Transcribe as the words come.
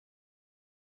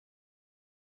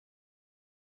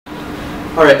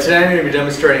Alright, today I'm going to be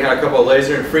demonstrating how to couple a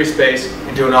laser in free space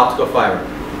into an optical fiber.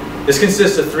 This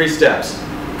consists of 3 steps,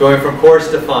 going from coarse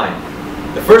to fine.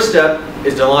 The first step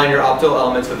is to align your optical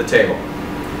elements with the table.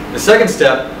 The second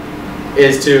step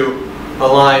is to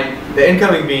align the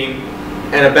incoming beam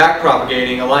and a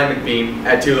back-propagating alignment beam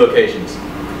at 2 locations.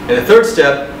 And the third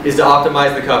step is to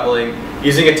optimize the coupling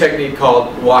using a technique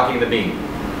called walking the beam.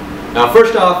 Now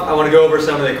first off, I want to go over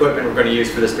some of the equipment we're going to use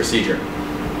for this procedure.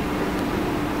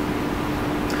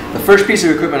 The first piece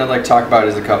of equipment I'd like to talk about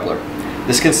is the coupler.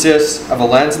 This consists of a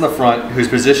lens in the front whose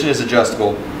position is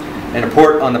adjustable and a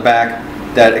port on the back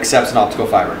that accepts an optical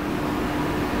fiber.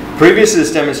 Previous to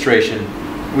this demonstration,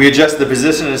 we adjusted the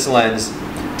position of this lens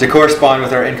to correspond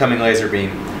with our incoming laser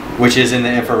beam, which is in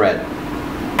the infrared.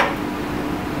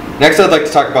 Next, I'd like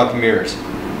to talk about the mirrors.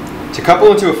 To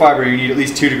couple into a fiber, you need at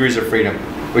least 2 degrees of freedom,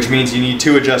 which means you need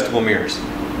 2 adjustable mirrors.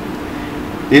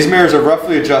 These mirrors are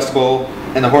roughly adjustable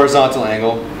in the horizontal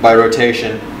angle by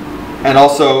rotation and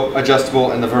also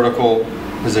adjustable in the vertical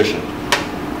position.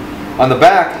 On the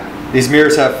back, these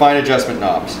mirrors have fine adjustment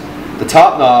knobs. The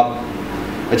top knob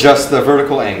adjusts the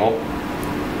vertical angle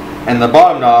and the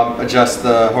bottom knob adjusts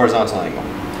the horizontal angle.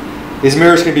 These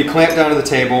mirrors can be clamped down to the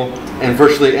table in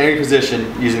virtually any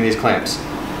position using these clamps.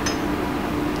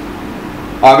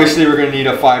 Obviously, we're going to need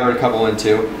a fiber to couple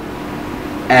into,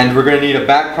 and we're going to need a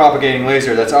back propagating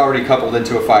laser that's already coupled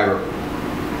into a fiber.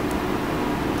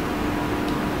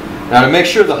 Now, to make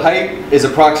sure the height is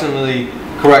approximately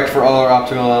correct for all our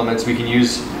optical elements, we can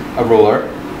use a ruler.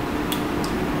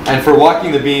 And for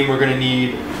walking the beam, we're going to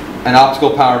need an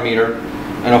optical power meter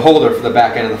and a holder for the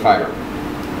back end of the fiber.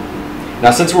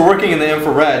 Now, since we're working in the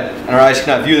infrared and our eyes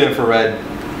cannot view the infrared,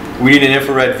 we need an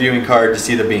infrared viewing card to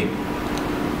see the beam.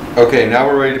 Okay, now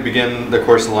we're ready to begin the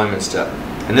coarse alignment step.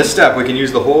 In this step, we can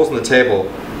use the holes in the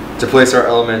table to place our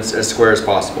elements as square as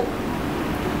possible.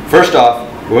 First off,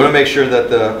 we want to make sure that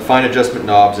the fine adjustment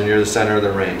knobs are near the center of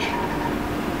the range.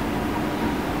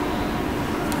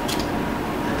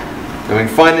 Now we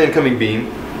can find the incoming beam.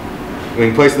 We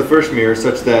can place the first mirror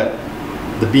such that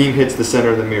the beam hits the center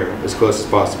of the mirror as close as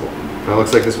possible. Now it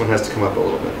looks like this one has to come up a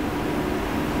little bit.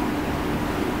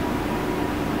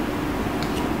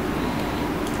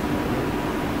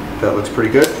 That looks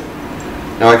pretty good.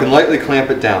 Now I can lightly clamp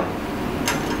it down.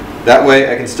 That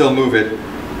way I can still move it,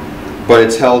 but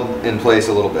it's held in place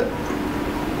a little bit.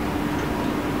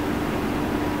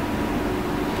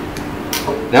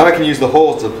 Now I can use the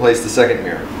holes to place the second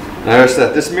mirror. Notice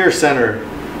that this mirror center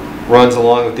runs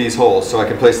along with these holes, so I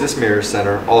can place this mirror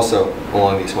center also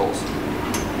along these holes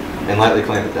and lightly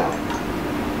clamp it down.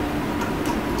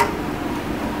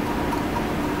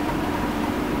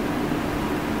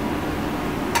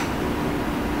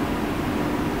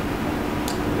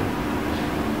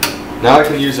 Now I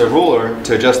can use a ruler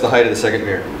to adjust the height of the second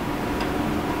mirror.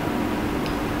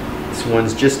 This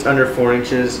one's just under 4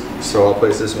 inches, so I'll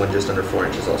place this one just under 4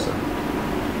 inches also.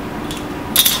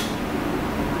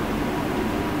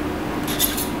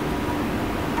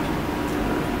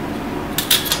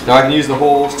 Now I can use the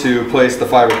holes to place the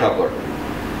fiber coupler.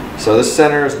 So this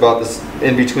center is about this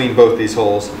in between both these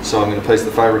holes, so I'm going to place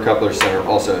the fiber coupler center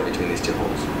also in between these 2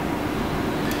 holes.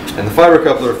 And the fiber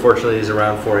coupler, fortunately, is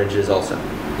around 4 inches also.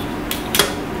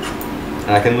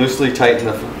 And I can loosely tighten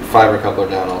the fiber coupler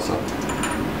down also.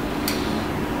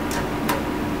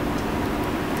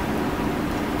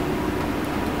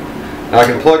 Now I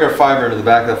can plug our fiber into the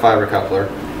back of the fiber coupler.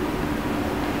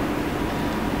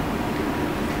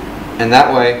 And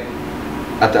that way,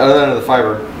 at the other end of the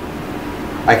fiber,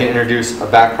 I can introduce a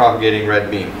back propagating red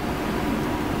beam.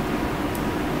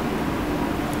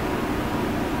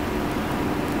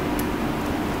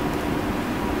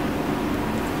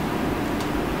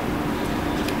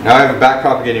 Now I have a back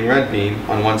propagating red beam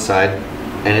on one side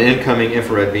and an incoming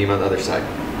infrared beam on the other side.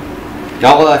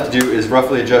 Now all I have to do is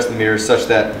roughly adjust the mirrors such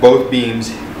that both beams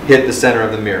hit the center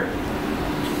of the mirror.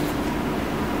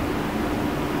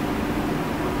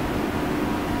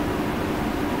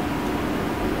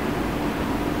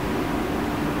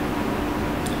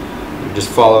 You just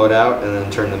follow it out and then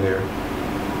turn the mirror.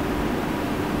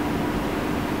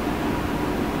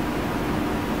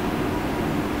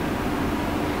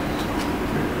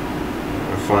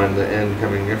 Find the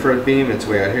incoming infrared beam, it's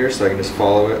way out here, so I can just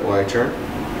follow it while I turn.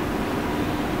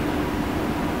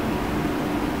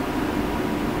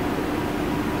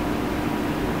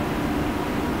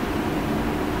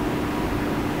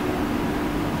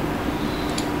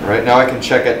 Alright, now I can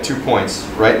check at 2 points,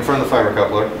 right in front of the fiber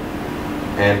coupler,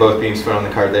 and both beams fit on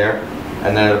the card there,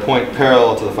 and then at a point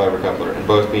parallel to the fiber coupler, and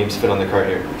both beams fit on the card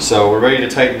here. So we're ready to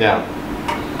tighten down.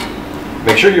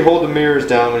 Make sure you hold the mirrors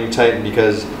down when you tighten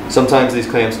because sometimes these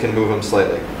clamps can move them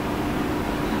slightly.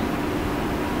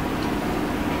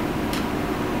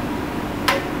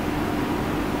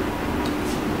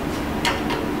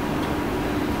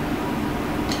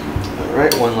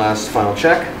 Alright, one last final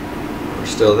check. We're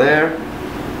still there.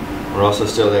 We're also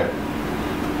still there.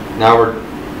 Now we're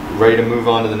ready to move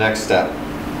on to the next step.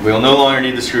 We'll no longer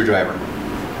need the screwdriver.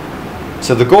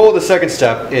 So the goal of the second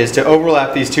step is to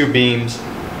overlap these two beams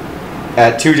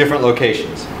at two different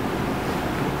locations.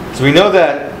 So we know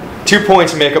that 2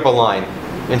 points make up a line.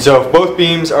 And so if both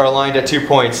beams are aligned at 2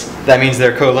 points, that means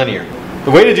they're collinear.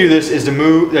 The way to do this is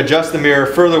to adjust the mirror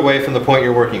further away from the point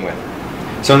you're working with.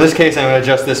 So in this case, I'm going to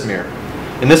adjust this mirror.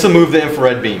 And this will move the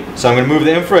infrared beam. So I'm going to move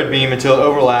the infrared beam until it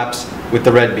overlaps with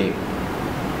the red beam.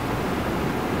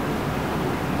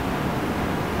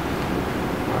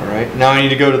 Alright, now I need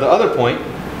to go to the other point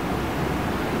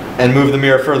and move the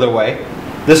mirror further away.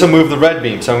 This will move the red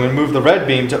beam. So I'm going to move the red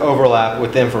beam to overlap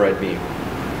with the infrared beam.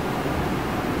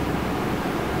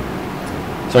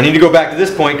 So I need to go back to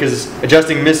this point because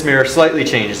adjusting this mirror slightly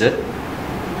changes it.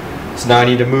 So now I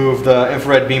need to move the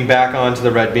infrared beam back onto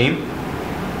the red beam.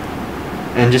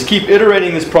 And just keep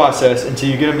iterating this process until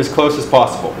you get them as close as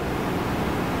possible.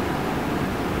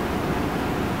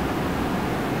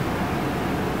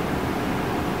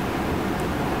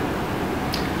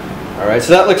 Alright,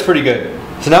 so that looks pretty good.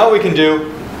 So now what we can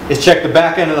do is check the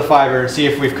back end of the fiber and see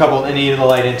if we've coupled any of the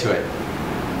light into it.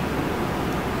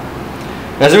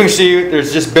 As we can see,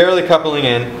 there's just barely coupling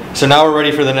in, so now we're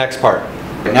ready for the next part.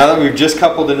 Now that we've just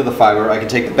coupled into the fiber, I can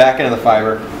take the back end of the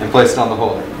fiber and place it on the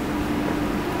holder.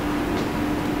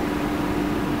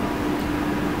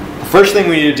 The first thing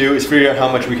we need to do is figure out how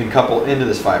much we can couple into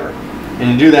this fiber.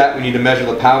 And to do that, we need to measure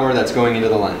the power that's going into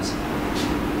the lens.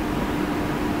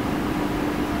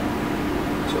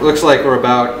 So it looks like we're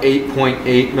about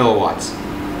 8.8 milliwatts.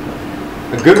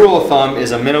 A good rule of thumb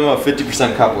is a minimum of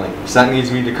 50% coupling. So that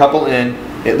means we need to couple in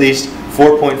at least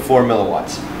 4.4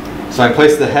 milliwatts. So I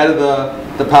place the head of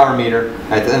the power meter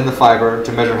at the end of the fiber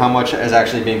to measure how much is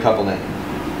actually being coupled in.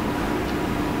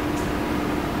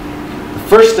 The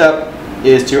first step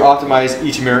is to optimize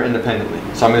each mirror independently.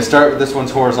 So I'm going to start with this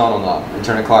one's horizontal knob and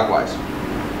turn it clockwise.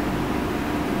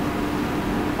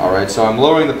 Alright, so I'm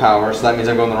lowering the power, so that means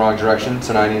I'm going the wrong direction,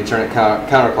 so now I need to turn it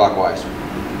counterclockwise.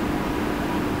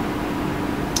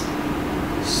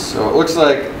 So it looks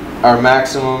like our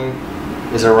maximum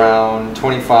is around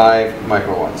 25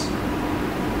 microwatts.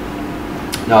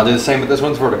 Now I'll do the same with this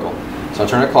one's vertical. So I'll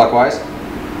turn it clockwise,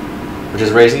 which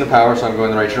is raising the power, so I'm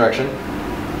going the right direction.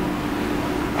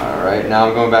 Alright, now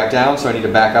I'm going back down, so I need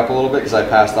to back up a little bit because I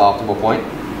passed the optimal point.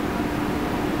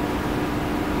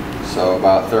 So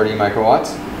about 30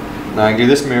 microwatts. Now I can do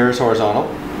this mirror's horizontal.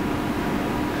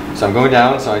 So I'm going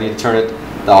down, so I need to turn it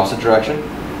the opposite direction.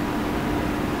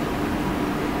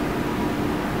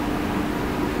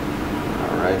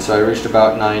 Alright, so I reached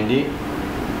about 90,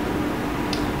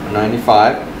 or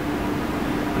 95.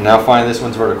 And now find this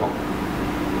one's vertical.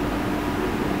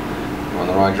 I'm going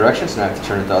the wrong direction, so now I have to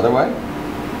turn it the other way.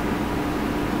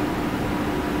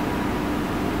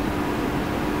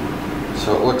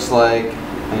 So it looks like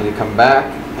I need to come back,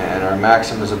 and our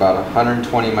maximum is about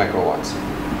 120 microwatts.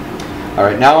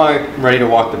 Alright, now I'm ready to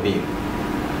walk the beam.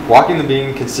 Walking the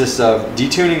beam consists of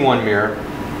detuning one mirror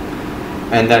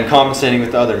and then compensating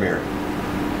with the other mirror.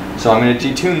 So I'm going to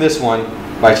detune this one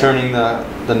by turning the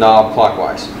knob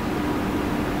clockwise.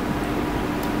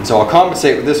 And so I'll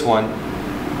compensate with this one.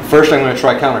 First I'm going to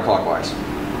try counterclockwise.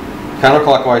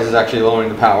 Counterclockwise is actually lowering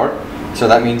the power, so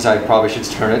that means I probably should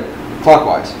turn it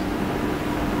clockwise.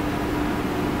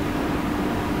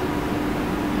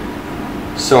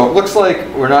 So it looks like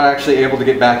we're not actually able to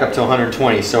get back up to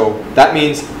 120, so that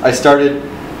means I started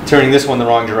turning this one the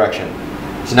wrong direction.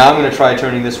 So now I'm going to try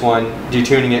turning this one,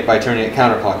 detuning it by turning it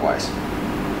counterclockwise.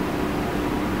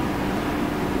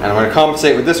 And I'm going to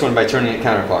compensate with this one by turning it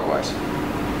counterclockwise.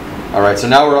 Alright, so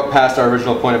now we're up past our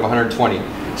original point of 120.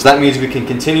 So that means we can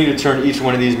continue to turn each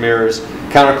one of these mirrors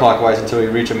counterclockwise until we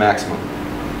reach a maximum.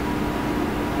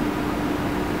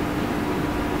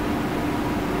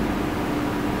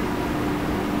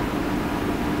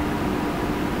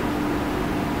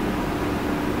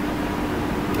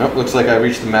 Nope, looks like I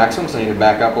reached the maximum, so I need to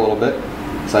back up a little bit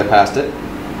because I passed it.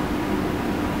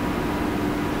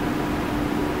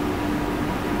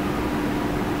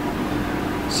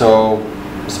 So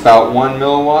it's about 1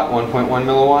 milliwatt, 1.1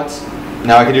 milliwatts.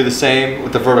 Now I can do the same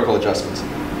with the vertical adjustments. So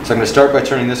I'm going to start by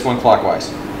turning this one clockwise,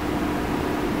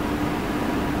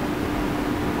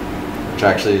 which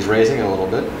actually is raising it a little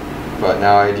bit, but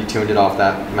now I detuned it off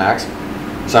that max.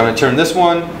 So I'm going to turn this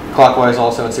one clockwise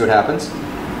also and see what happens.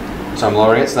 So I'm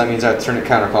lowering it, so that means I have to turn it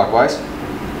counterclockwise.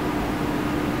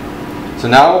 So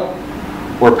now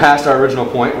we're past our original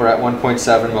point, we're at 1.7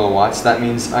 milliwatts. That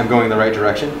means I'm going the right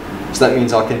direction. So that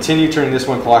means I'll continue turning this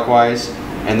one clockwise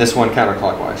and this one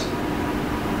counterclockwise.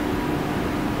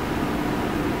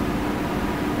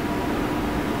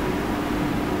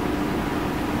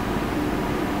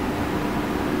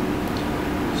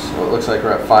 So it looks like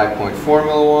we're at 5.4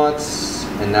 milliwatts,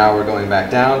 and now we're going back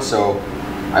down. So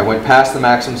I went past the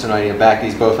maximum, so now I need to back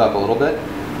these both up a little bit.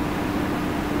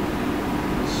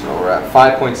 So we're at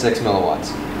 5.6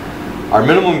 milliwatts. Our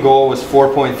minimum goal was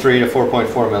 4.3 to 4.4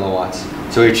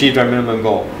 milliwatts. So we achieved our minimum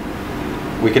goal.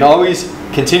 We can always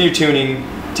continue tuning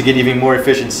to get even more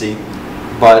efficiency,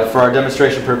 but for our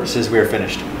demonstration purposes, we are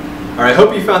finished. All right, I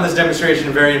hope you found this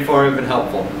demonstration very informative and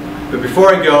helpful. But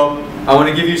before I go, I want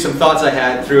to give you some thoughts I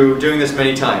had through doing this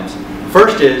many times.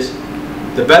 First is,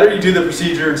 the better you do the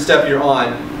procedure and step you're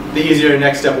on, the easier the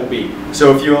next step will be.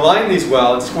 So if you align these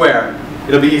well and square,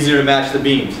 it'll be easier to match the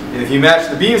beams. And if you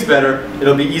match the beams better,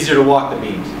 it'll be easier to walk the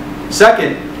beams.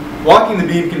 Second, walking the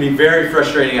beam can be very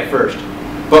frustrating at first.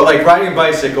 But like riding a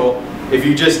bicycle, if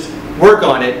you just work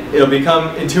on it, it'll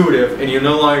become intuitive and you'll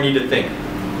no longer need to think.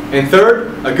 And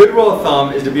third, a good rule of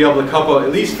thumb is to be able to couple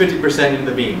at least 50%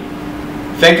 into the beam.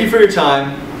 Thank you for your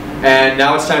time, and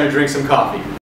now it's time to drink some coffee.